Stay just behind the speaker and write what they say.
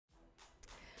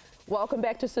Welcome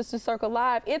back to Sister Circle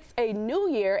Live. It's a new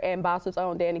year, and Bossip's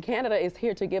own Dani Canada is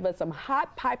here to give us some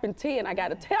hot piping tea, and I got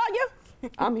to tell you,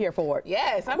 I'm here for it.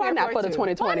 Yes, I'm Why here not for the it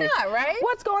 2020? Why not, right?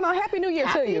 What's going on? Happy New Year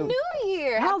to you. Happy New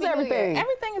Year. How's Happy New everything? Year.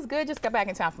 Everything is good. Just got back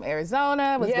in town from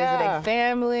Arizona. Was visiting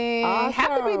family. Awesome.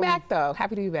 Happy to be back, though.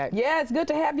 Happy to be back. Yeah, it's good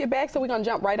to have you back, so we're going to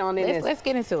jump right on in this. Let's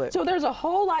get into it. So there's a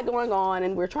whole lot going on,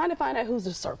 and we're trying to find out who's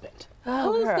the serpent.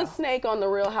 Oh, who's girl. the snake on the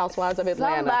Real Housewives of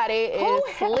Atlanta? Somebody is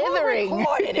slithering. Who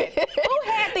recorded it?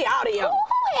 Who had the audio?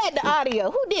 Who had the audio?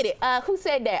 Who did it? Who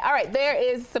said that? All right, there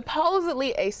is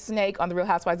supposedly a snake on the Real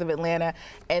Housewives of Atlanta,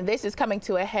 and this is coming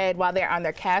to a head while they're on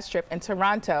their cast trip in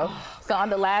Toronto. So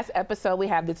on the last episode, we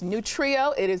have this new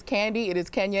trio. It is Candy, it is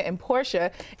Kenya, and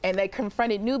Portia, and they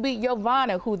confronted newbie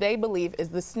Giovanna, who they believe is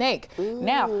the snake.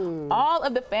 Now, all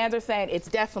of the fans are saying, it's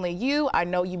definitely you. I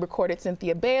know you recorded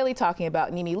Cynthia Bailey talking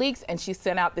about Nene Leakes, and she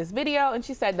sent out this video, and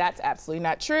she said that's absolutely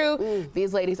not true.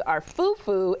 These ladies are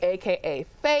foo-foo, AKA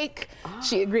fake.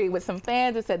 She agreed with some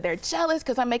fans and said they're jealous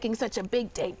because I'm making such a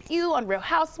big debut on Real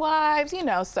Housewives, you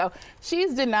know. So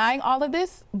she's denying all of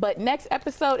this, but next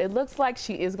episode, it looks like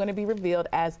she is going to be revealed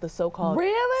as the so-called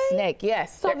snake.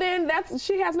 Yes. So then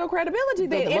she has no credibility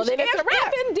then. Well, then it's a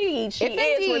wrap. If indeed she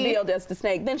is revealed as the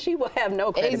snake, then she will have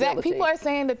no credibility. Exactly. People are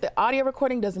saying that the audio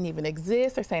recording doesn't even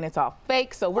exist. They're saying it's all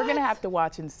fake. So we're going to have to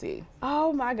watch and see.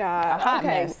 Oh my God. A hot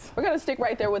okay. mess. We're going to stick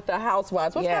right there with the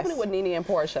Housewives. What's happening with Nene and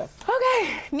Portia?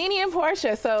 Okay, Nene and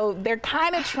Portia. So they're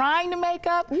kind of trying to make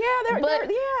up. Yeah, they're kind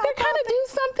of do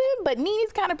something, but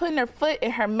Nene's kind of putting her foot in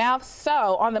her mouth.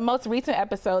 So on the most recent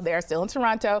episode, they're still in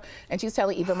Toronto, and she's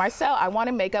telling Eva Marcel, I want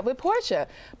to make up with Portia.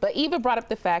 But Eva brought up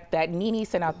the fact that Nene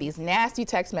sent out these nasty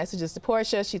text messages to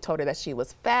Portia. She told her that she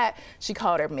was fat. She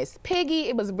called her Miss Piggy.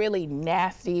 It was really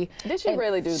nasty. Did she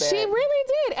really do that? She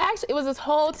really did. Actually, it was this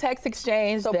whole text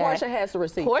exchange. So Portia has the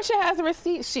receipt. Portia has the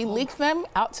receipt. She leaked them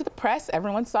out to the press.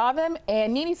 Everyone saw them.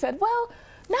 And Nene said, well,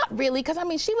 not really, because I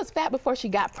mean, she was fat before she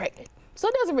got pregnant. So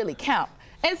it doesn't really count.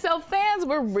 And so fans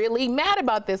were really mad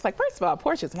about this. Like, first of all,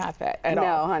 Portia's not fat at all.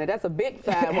 No, honey, that's a big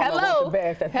fat woman.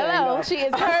 Hello, she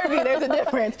is curvy. There's a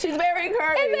difference. She's very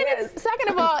curvy. And then second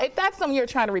of all, if that's someone you're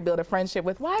trying to rebuild a friendship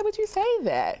with, why would you say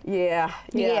that? Yeah.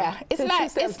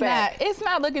 It's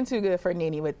not looking too good for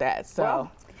Nene with that. So.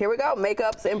 Well, here we go,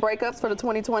 makeups and breakups for the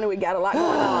 2020. We got a lot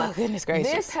going on. Goodness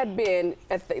gracious. This had been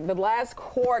at the last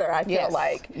quarter, I feel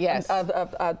like,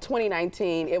 of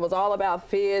 2019. It was all about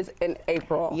Fizz and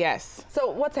April. Yes. So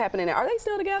what's happening now? Are they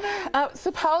still together?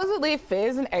 Supposedly,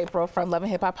 Fizz and April from Love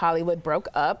and Hip Hop Hollywood broke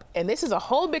up. And this is a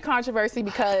whole big controversy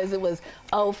because it was,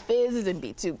 oh, Fizz is in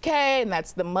B2K, and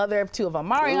that's the mother of two of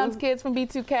Omarion's kids from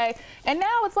B2K. And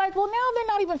now it's like, well, now they're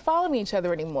not even following each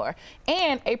other anymore.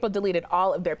 And April deleted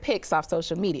all of their pics off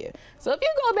social media. So if you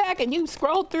go back and you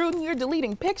scroll through and you're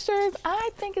deleting pictures,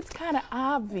 I think it's kind of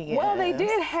obvious. Well, they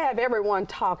did have everyone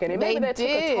talking, and maybe that took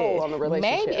a toll on the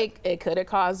relationship. Maybe it could have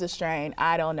caused a strain.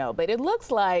 I don't know. But it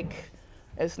looks like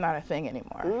it's not a thing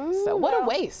anymore. So what a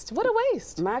waste. What a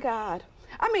waste. My God.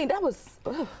 I mean, that was...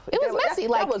 it was messy.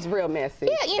 That was real messy.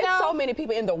 Yeah, you know. So many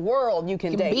people in the world you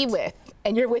can date. Be with.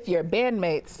 And you're with your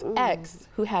bandmate's ex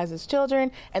who has his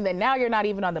children, and then now you're not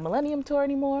even on the Millennium Tour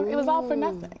anymore. It was all for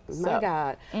nothing. My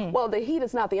God. Well, the heat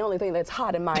is not the only thing that's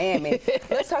hot in Miami.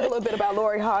 Let's talk a little bit about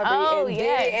Lori Harvey and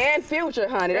Diddy and Future,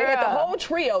 honey. They got the whole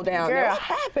trio down there. What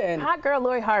happened? Hot girl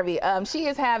Lori Harvey. She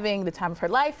is having the time of her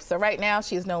life. So right now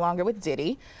she is no longer with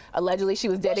Diddy. Allegedly she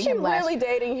was dating him last. Was she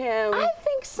really dating him? I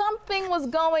think something was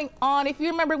going on. If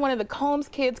you remember, one of the Combs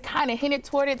kids kind of hinted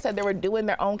toward it, said they were doing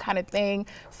their own kind of thing.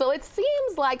 So it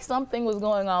seems like something was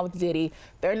going on with Diddy.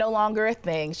 They're no longer a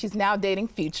thing. She's now dating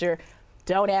Future.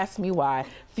 Don't ask me why.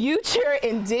 Future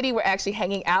and Diddy were actually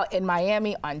hanging out in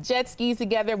Miami on jet skis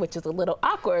together, which is a little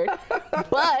awkward.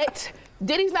 But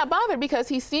Diddy's not bothered because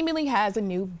he seemingly has a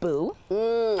new boo.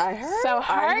 I heard. So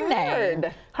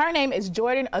her name is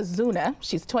Jordan Azuna.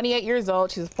 She's 28 years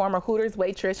old. She's a former Hooters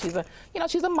waitress. She's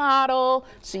a model.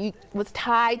 She was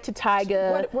tied to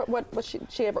Tyga. What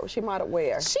she modeled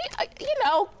where? She,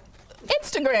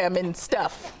 Instagram and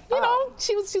stuff. You know,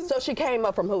 so she came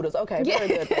up from Hooters. Okay, very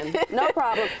good then. No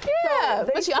problem. Yeah,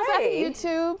 so but she also has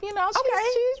YouTube. You know,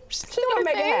 she's gonna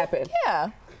make it happen.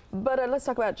 Yeah. But let's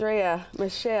talk about Drea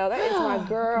Michelle. That is my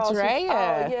girl. Drea.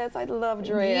 Oh, yes, I love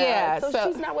Drea. Yeah. So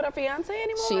she's not with her fiance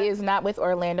anymore? She is not with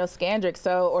Orlando Scandrick.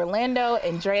 So Orlando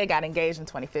and Drea got engaged in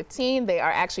 2015. They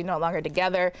are actually no longer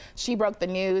together. She broke the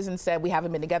news and said, we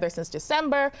haven't been together since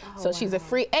December. So she's a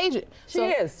free agent. She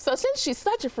is. So since she's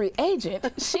such a free agent,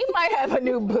 she might have a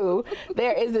new boo.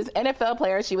 There is this NFL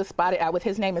player she was spotted out with.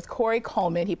 His name is Corey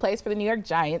Coleman. He plays for the New York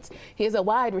Giants. He is a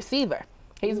wide receiver.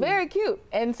 He's very cute.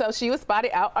 And so she was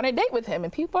spotted out on a date with him,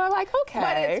 and people are like, okay.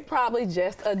 But it's probably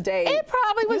just a date. It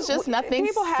probably was just nothing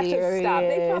People have serious. to stop.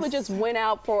 They probably just went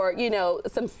out for, you know,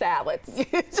 some salads.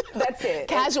 That's it.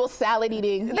 Casual salad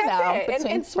eating, you know, That's it.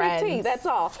 between and sweet friends. tea, that's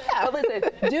all. Yeah. But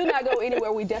listen, do not go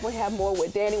anywhere. We definitely have more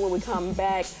with Dani when we come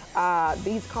back.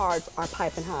 These cards are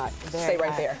piping hot. Stay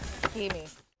right there. Steamy.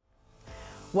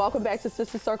 Welcome back to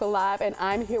Sister Circle Live, and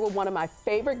I'm here with one of my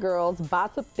favorite girls,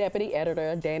 Bossip Deputy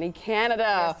Editor, Dani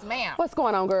Canada. Yes, ma'am. What's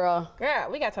going on, girl? Girl,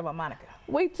 we got to talk about Monica.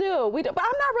 We do, but I'm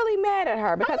not really mad at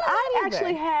her because I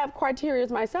actually have criteria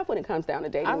myself when it comes down to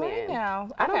dating men.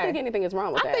 I don't think anything is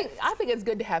wrong with that. I think it's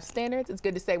good to have standards. It's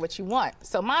good to say what you want.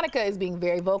 So Monica is being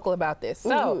very vocal about this.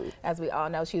 So as we all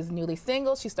know, she's newly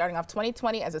single. She's starting off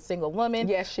 2020 as a single woman.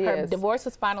 Yes, she is. Her divorce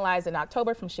was finalized in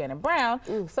October from Shannon Brown.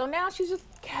 So now she's just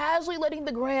casually letting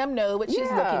the gram know what she's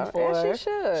looking for. As she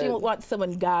should. She wants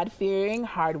someone God-fearing,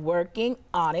 hardworking,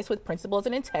 honest, with principles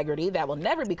and integrity that will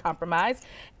never be compromised.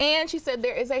 And she said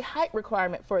there is a height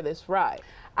requirement for this ride.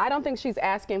 I don't think she's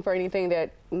asking for anything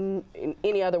that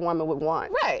any other woman would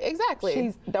want. Right,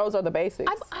 exactly. Those are the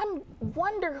basics. I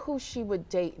wonder who she would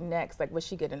date next. Like, would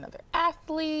she get another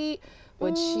athlete?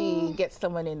 Would she get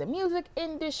someone in the music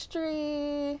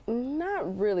industry?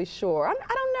 Not really sure. I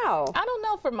don't know. I don't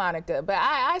know for Monica, but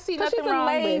I see nothing wrong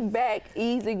with. She's a laid-back,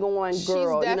 easygoing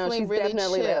girl. She's definitely, she's really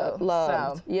definitely chill,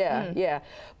 loved. So. Yeah.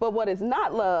 But what is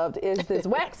not loved is this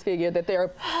wax figure that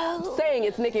they're saying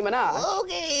it's Nicki Minaj.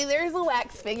 Okay, there's a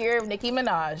wax figure of Nicki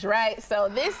Minaj, right? So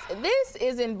this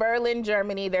is in Berlin,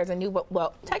 Germany. There's a new,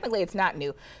 well, technically it's not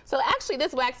new. So actually,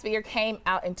 this wax figure came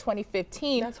out in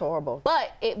 2015. That's horrible.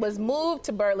 But it was moved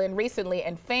to Berlin recently,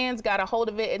 and fans got a hold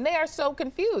of it, and they are so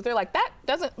confused. They're like, that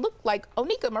doesn't look like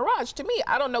Onika Mirage to me.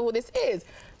 I don't know who this is.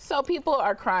 So people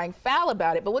are crying foul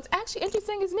about it. But what's actually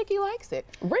interesting is Nicki likes it.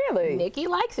 Really? Nicki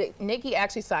likes it. Nicki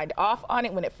actually signed off on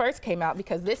it when it first came out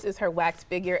because this is her wax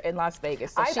figure in Las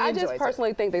Vegas. So I just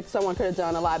personally think that someone could have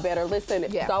done a lot better. Listen,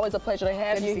 it's always a pleasure to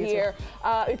have you here.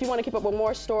 If you want to keep up with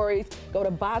more stories, go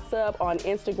to Bossip on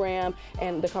Instagram,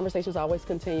 and the conversations always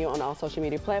continue on all social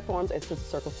media platforms at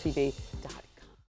sistercircletv.com.